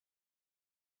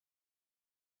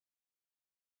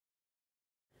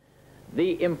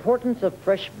The importance of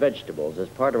fresh vegetables as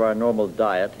part of our normal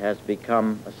diet has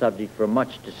become a subject for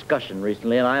much discussion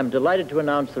recently, and I am delighted to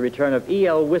announce the return of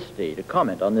E.L.Wisty to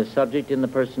comment on this subject in the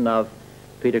person of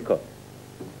Peter Cook.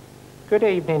 Good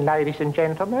evening, ladies and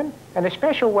gentlemen, and a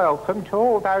special welcome to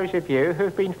all those of you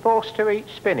who've been forced to eat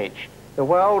spinach, the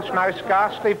world's most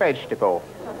ghastly vegetable.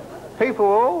 People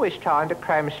were always trying to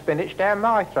cram spinach down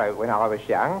my throat when I was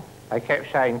young. They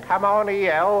kept saying, "Come on,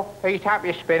 E.L., eat up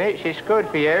your spinach, it's good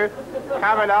for you.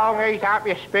 Come along, eat up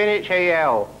your spinach,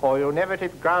 E.L., or you'll never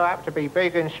grow up to be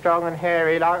big and strong and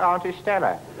hairy like Auntie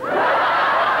Stella."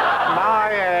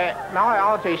 My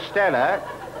Auntie Stella,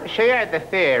 she had the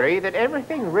theory that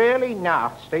everything really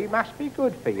nasty must be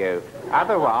good for you.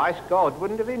 Otherwise, God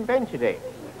wouldn't have invented it.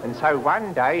 And so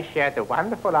one day she had the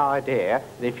wonderful idea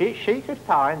that if she could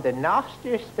find the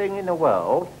nastiest thing in the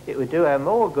world, it would do her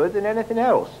more good than anything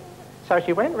else. So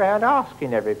she went round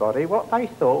asking everybody what they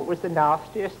thought was the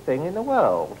nastiest thing in the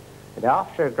world. And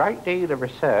after a great deal of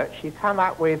research, she come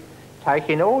up with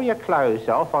taking all your clothes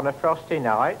off on a frosty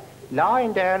night,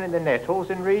 lying down in the nettles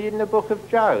and reading the book of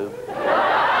Job.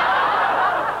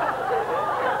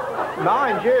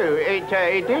 Mind you, it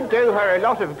did do her a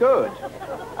lot of good.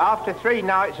 After 3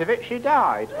 nights of it, she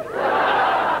died.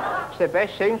 It's the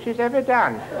best thing she's ever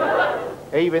done.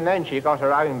 Even then, she got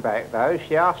her own back, though.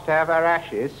 She asked to have her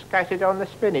ashes scattered on the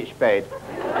spinach bed.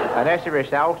 And as a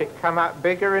result, it come up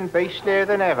bigger and beastlier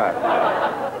than ever.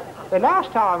 The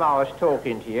last time I was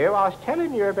talking to you, I was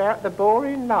telling you about the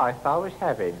boring life I was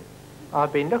having.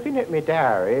 I'd been looking at my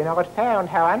diary, and I'd found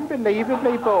how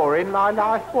unbelievably boring my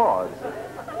life was.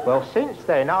 Well, since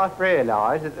then, I've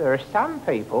realised that there are some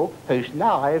people whose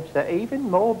lives are even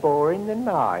more boring than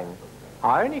mine.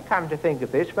 I only come to think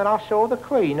of this when I saw the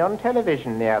Queen on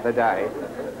television the other day.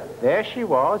 There she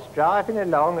was, driving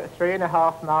along at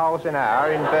 3.5 miles an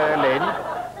hour in Berlin,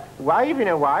 waving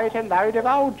away at a load of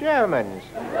old Germans.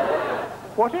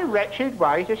 What a wretched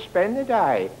way to spend the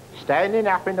day, standing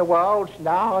up in the world's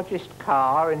largest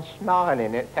car and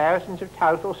smiling at thousands of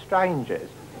total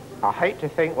strangers. I hate to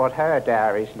think what her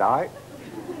diary's like.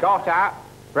 Got up,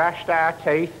 brushed our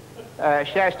teeth.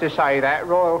 She has to say that.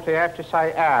 Royalty have to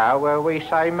say our, where we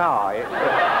say my. It's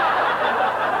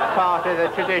part of the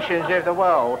traditions of the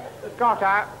world. Got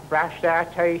up, brushed our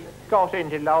teeth, got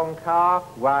into long car,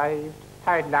 waved,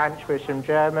 had lunch with some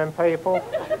German people,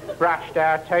 brushed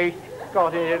our teeth,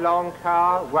 got into long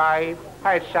car, waved,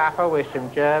 had supper with some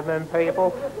German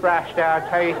people, brushed our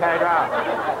teeth, had up.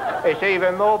 It's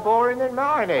even more boring than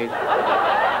mine is.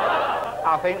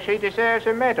 I think she deserves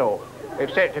a medal.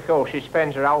 Except, of course, she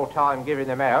spends her whole time giving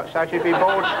them out, so she'd be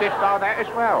bored stiff by that as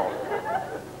well.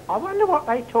 I wonder what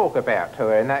they talk about to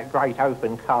her in that great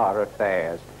open car of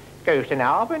theirs. Guten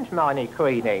Abend, meine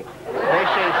Queenie.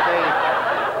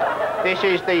 This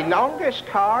is the longest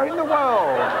car in the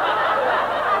world.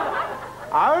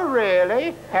 Oh,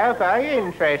 really? How very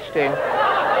interesting.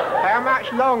 How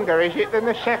much longer is it than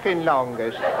the second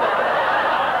longest?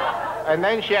 And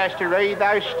then she has to read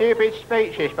those stupid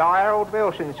speeches by Harold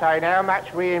Wilson saying how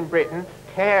much we in Britain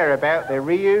care about the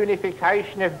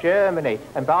reunification of Germany.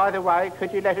 And by the way,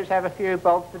 could you let us have a few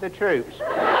bob for the troops?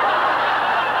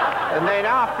 And then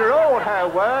after all her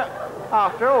work,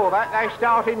 after all that, they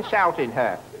start insulting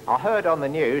her. I heard on the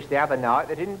news the other night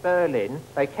that in Berlin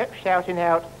they kept shouting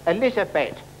out,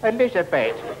 "Elizabeth,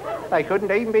 Elizabeth." They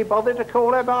couldn't even be bothered to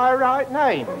call her by her right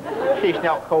name. She's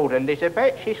not called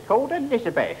Elizabeth, she's called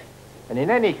Elizabeth. And in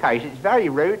any case, it's very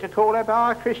rude to call her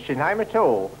by a Christian name at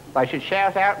all. They should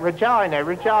shout out Regina,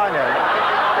 Regina, like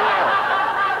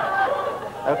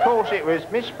everybody else. Of course, it was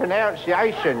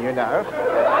mispronunciation, you know.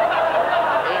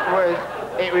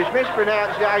 It was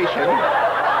mispronunciation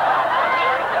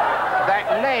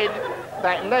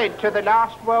that led to the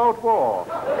last World War.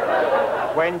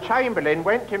 When Chamberlain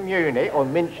went to Munich, or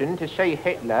München, to see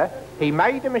Hitler, he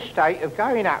made the mistake of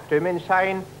going up to him and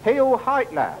saying, "Heil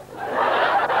Hitler."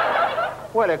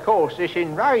 Well, of course, this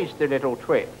enraged the little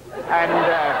twit, and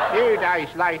a few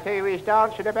days later he was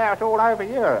dancing about all over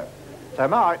Europe. So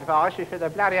my advice is for the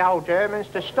bloody old Germans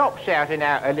to stop shouting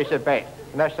out Elizabeth,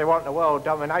 unless they want the World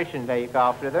Domination League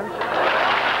after them.